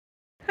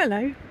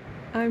Hello,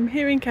 I'm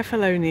here in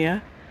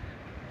Kefalonia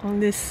on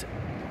this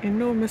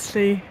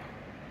enormously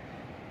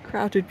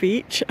crowded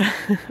beach,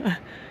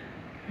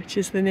 which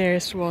is the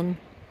nearest one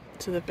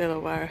to the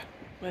villa where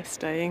we're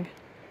staying.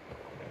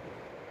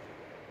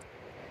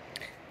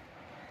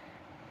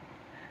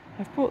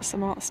 I've brought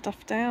some art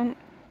stuff down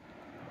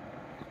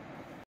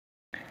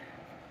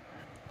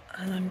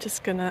and I'm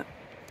just gonna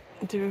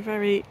do a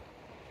very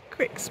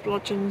quick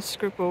splodge and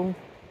scribble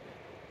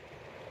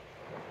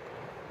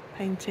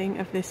painting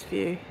of this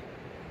view.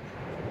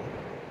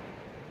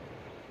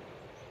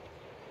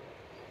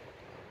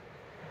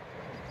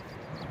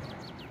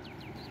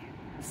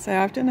 So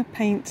I've done a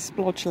paint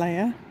splodge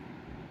layer,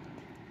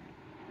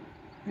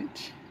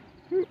 which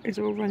is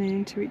all running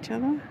into each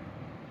other.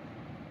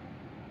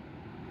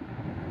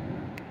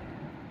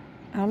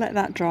 I'll let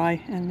that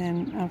dry and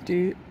then I'll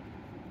do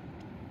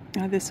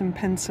either some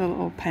pencil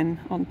or pen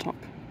on top.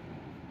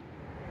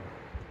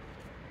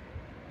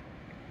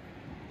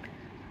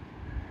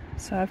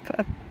 So I've put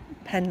a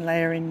pen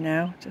layer in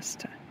now just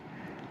to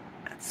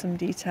add some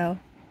detail.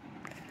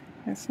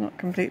 It's not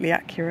completely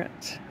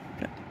accurate,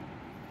 but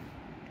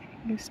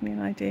it gives me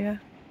an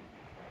idea.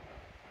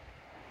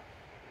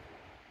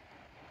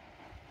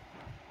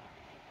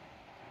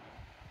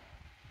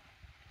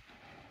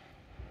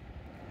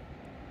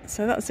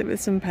 So that's it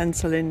with some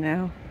pencil in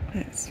now.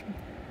 It's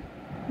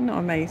not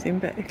amazing,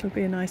 but it'll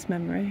be a nice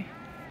memory.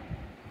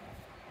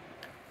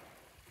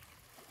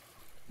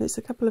 It's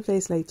a couple of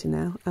days later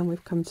now and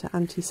we've come to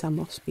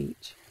Anti-Samos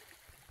Beach.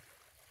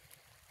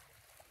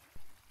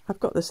 I've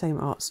got the same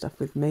art stuff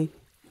with me.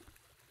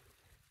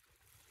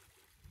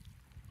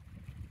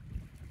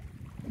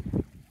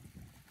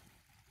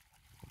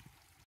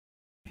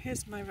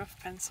 Here's my rough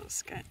pencil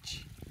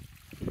sketch.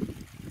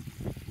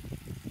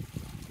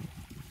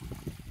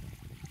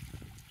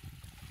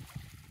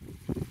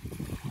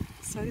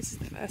 So this is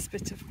the first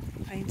bit of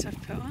paint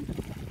I've put on.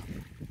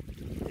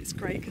 It's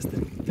great because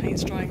the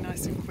paint's drying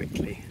nice and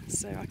quickly,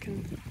 so I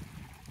can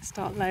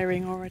start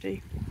layering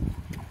already.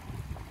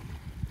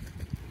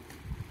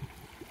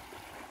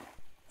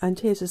 And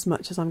here's as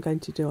much as I'm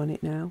going to do on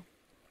it now.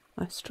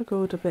 I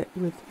struggled a bit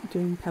with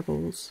doing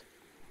pebbles,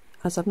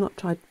 as I've not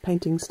tried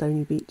painting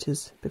stony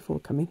beaches before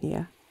coming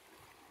here.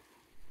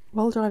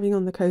 While driving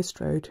on the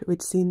coast road,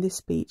 we'd seen this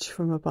beach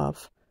from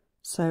above,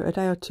 so a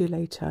day or two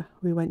later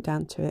we went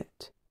down to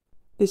it.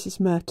 This is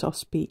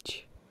Myrtos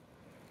Beach.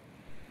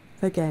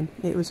 Again,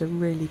 it was a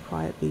really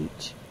quiet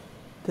beach.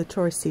 The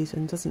tourist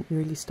season doesn't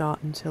really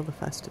start until the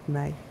 1st of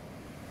May.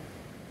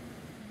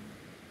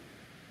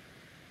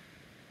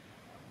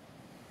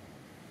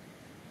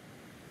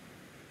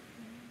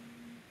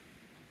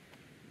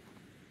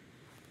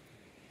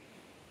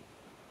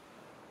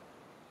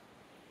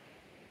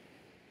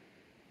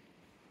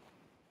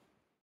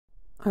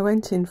 I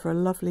went in for a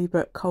lovely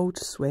but cold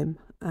swim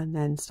and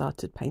then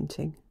started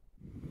painting.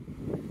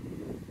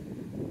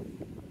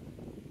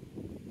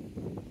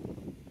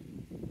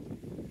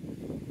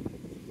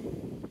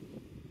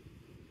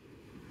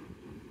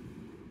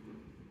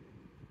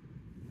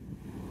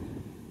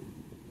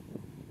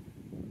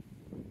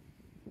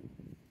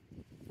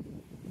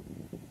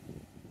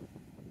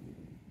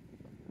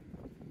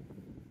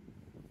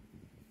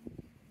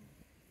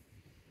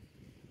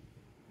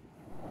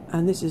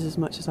 And this is as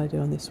much as I do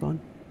on this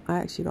one. I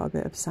actually got a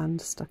bit of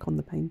sand stuck on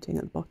the painting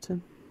at the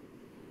bottom.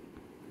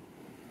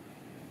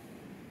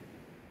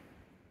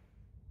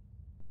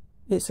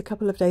 It's a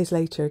couple of days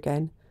later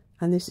again,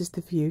 and this is the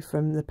view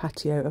from the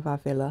patio of our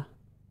villa.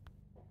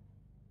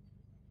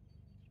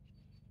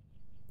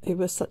 It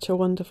was such a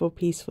wonderful,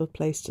 peaceful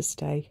place to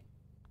stay.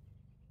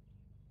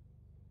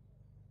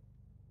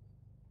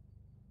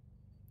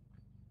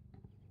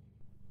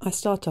 I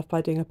start off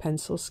by doing a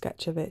pencil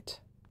sketch of it.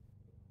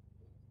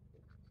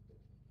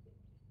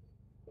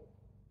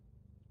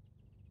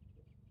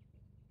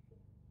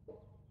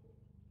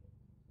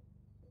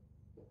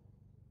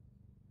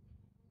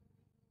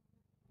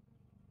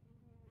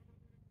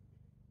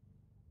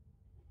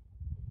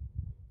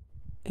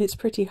 It's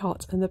pretty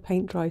hot and the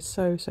paint dries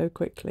so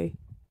quickly.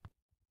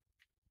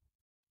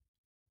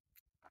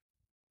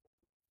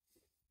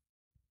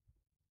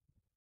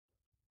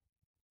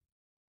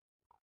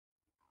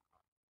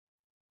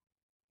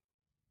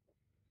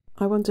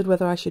 I wondered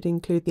whether I should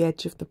include the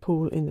edge of the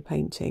pool in the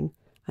painting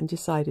and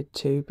decided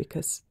to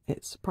because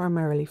it's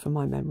primarily for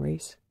my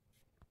memories.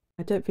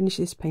 I don't finish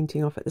this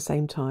painting off at the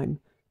same time.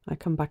 I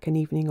come back an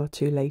evening or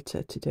two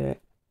later to do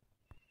it.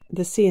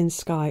 The sea and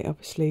sky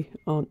obviously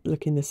aren't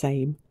looking the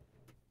same,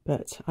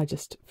 but I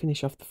just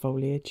finish off the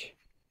foliage.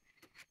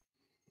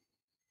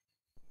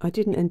 I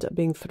didn't end up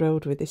being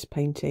thrilled with this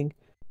painting.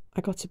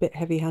 I got a bit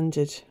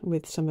heavy-handed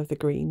with some of the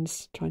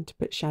greens, trying to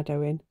put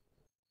shadow in.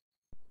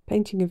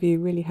 Painting a view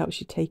really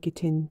helps you take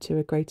it in to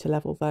a greater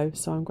level though,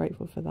 so I'm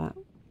grateful for that.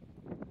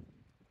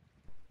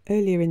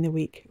 Earlier in the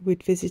week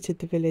we'd visited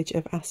the village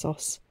of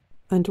Assos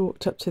and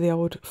walked up to the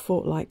old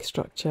fort-like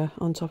structure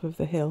on top of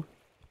the hill.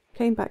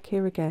 Came back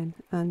here again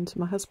and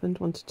my husband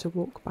wanted to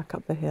walk back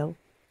up the hill,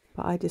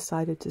 but I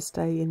decided to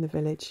stay in the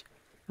village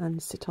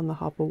and sit on the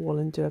harbour wall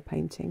and do a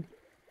painting.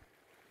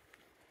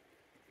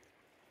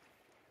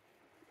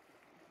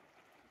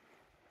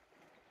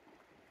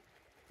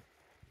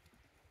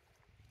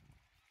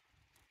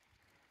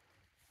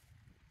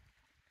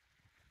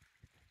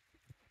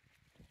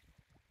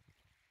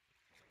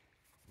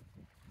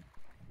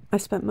 I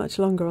spent much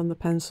longer on the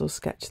pencil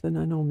sketch than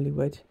I normally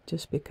would,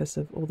 just because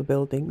of all the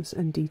buildings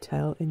and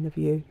detail in the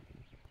view.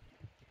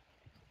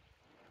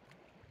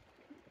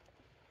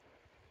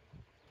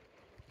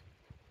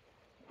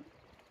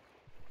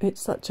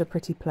 It's such a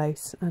pretty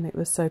place, and it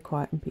was so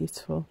quiet and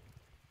peaceful.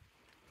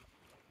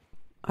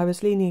 I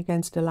was leaning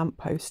against a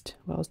lamppost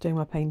while I was doing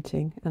my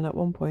painting, and at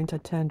one point I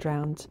turned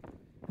round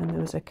and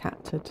there was a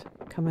cat had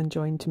come and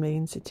joined me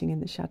and sitting in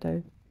the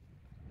shadow.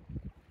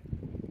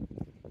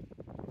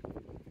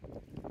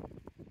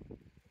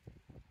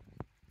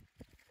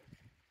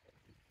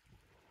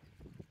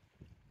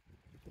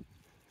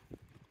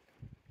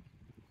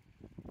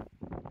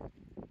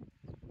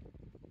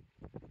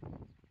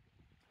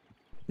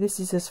 This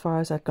is as far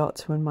as I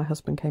got when my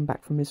husband came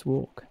back from his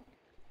walk.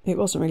 It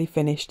wasn't really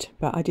finished,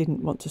 but I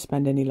didn't want to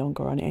spend any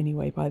longer on it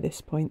anyway by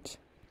this point.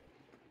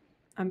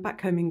 I'm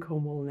back home in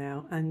Cornwall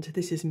now, and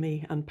this is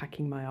me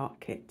unpacking my art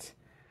kit.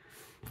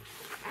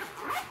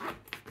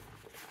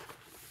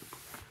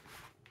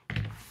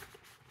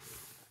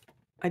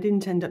 I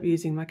didn't end up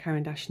using my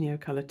Caran D'Ache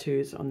Neocolour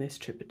 2s on this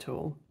trip at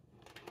all.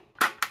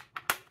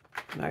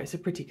 No, it's a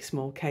pretty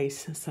small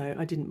case, so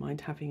I didn't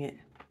mind having it.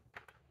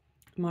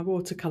 My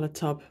watercolour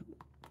tub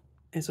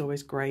is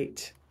always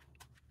great.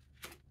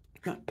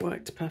 That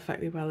worked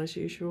perfectly well as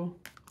usual.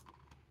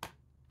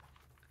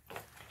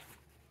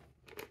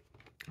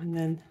 And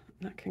then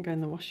that can go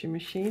in the washing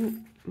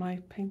machine, my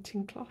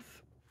painting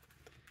cloth.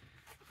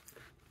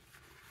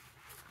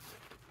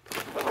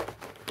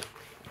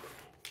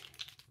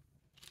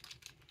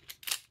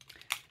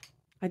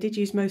 I did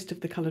use most of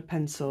the coloured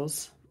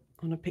pencils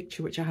on a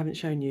picture which I haven't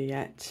shown you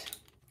yet.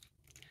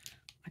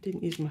 I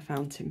didn't use my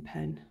fountain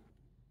pen.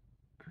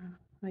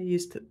 I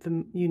used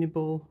the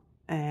Uni-ball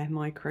Air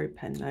Micro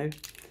pen though,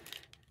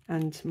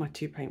 and my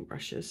 2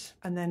 paintbrushes.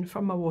 And then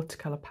from my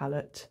watercolour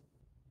palette,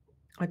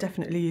 I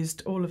definitely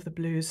used all of the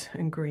blues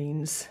and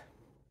greens.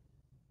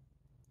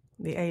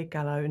 The A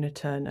Gallo and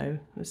Eterno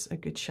was a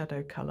good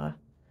shadow colour,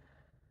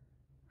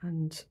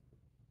 and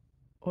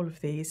all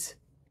of these.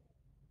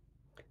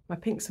 My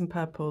pinks and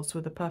purples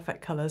were the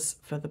perfect colours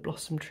for the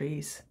blossom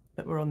trees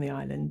that were on the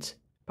island,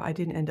 but I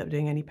didn't end up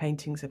doing any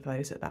paintings of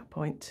those at that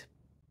point.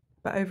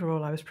 But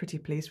overall I was pretty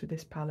pleased with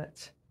this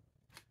palette.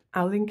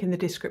 I'll link in the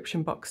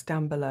description box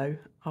down below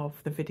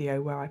of the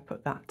video where I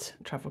put that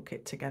travel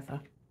kit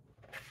together.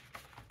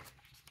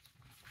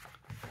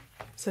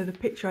 So the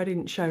picture I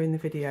didn't show in the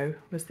video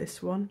was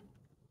this one.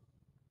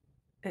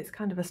 It's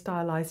kind of a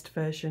stylised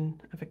version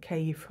of a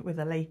cave with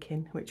a lake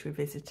in, which we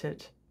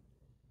visited.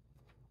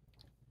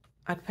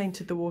 I'd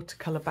painted the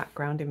watercolour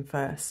background in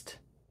first,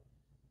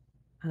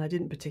 and I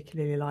didn't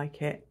particularly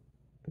like it.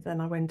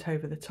 Then I went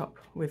over the top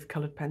with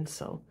coloured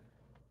pencil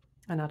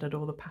and added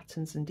all the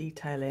patterns and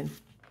detail in.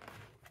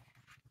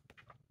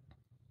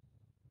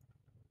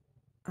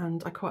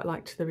 And I quite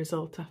liked the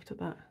result after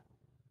that.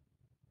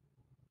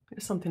 It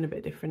was something a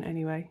bit different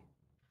anyway.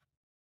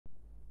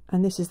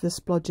 And this is the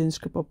splodge and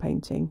scribble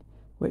painting,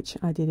 which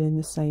I did in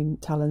the same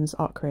Talens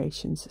Art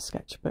Creations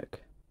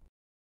sketchbook.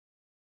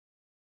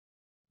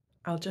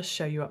 I'll just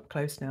show you up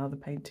close now the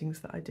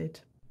paintings that I did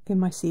in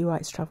my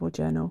Seawhites travel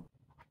journal.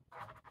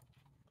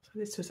 So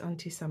this was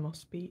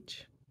Anti-Samos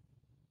Beach.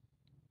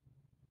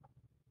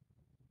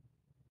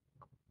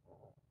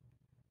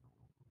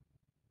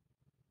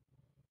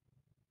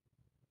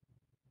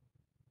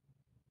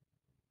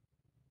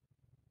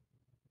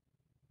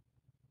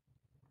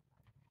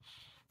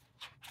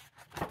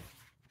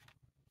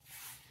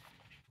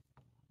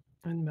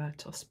 And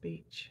Myrtos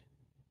Beach.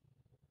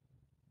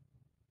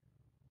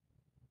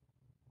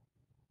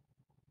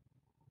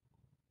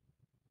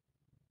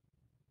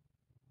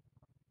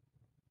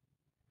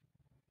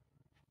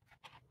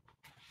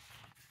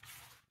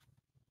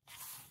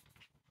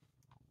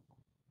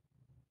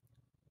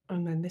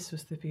 And then this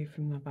was the view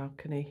from the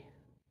balcony,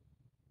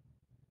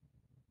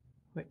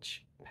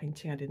 which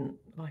painting I didn't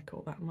like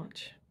all that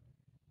much.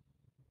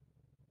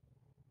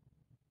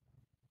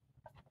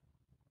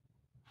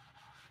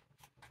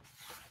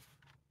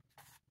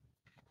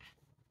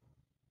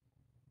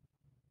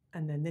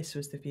 And then this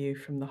was the view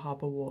from the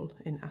harbour wall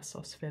in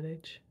Assos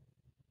village.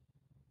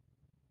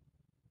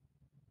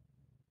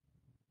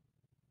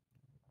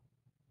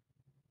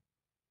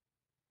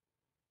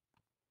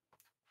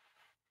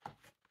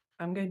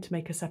 I'm going to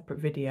make a separate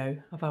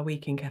video of our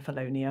week in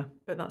Kefalonia,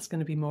 but that's going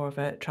to be more of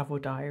a travel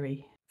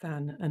diary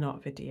than an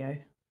art video.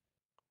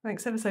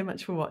 Thanks ever so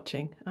much for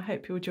watching. I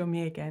hope you'll join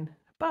me again.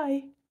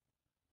 Bye!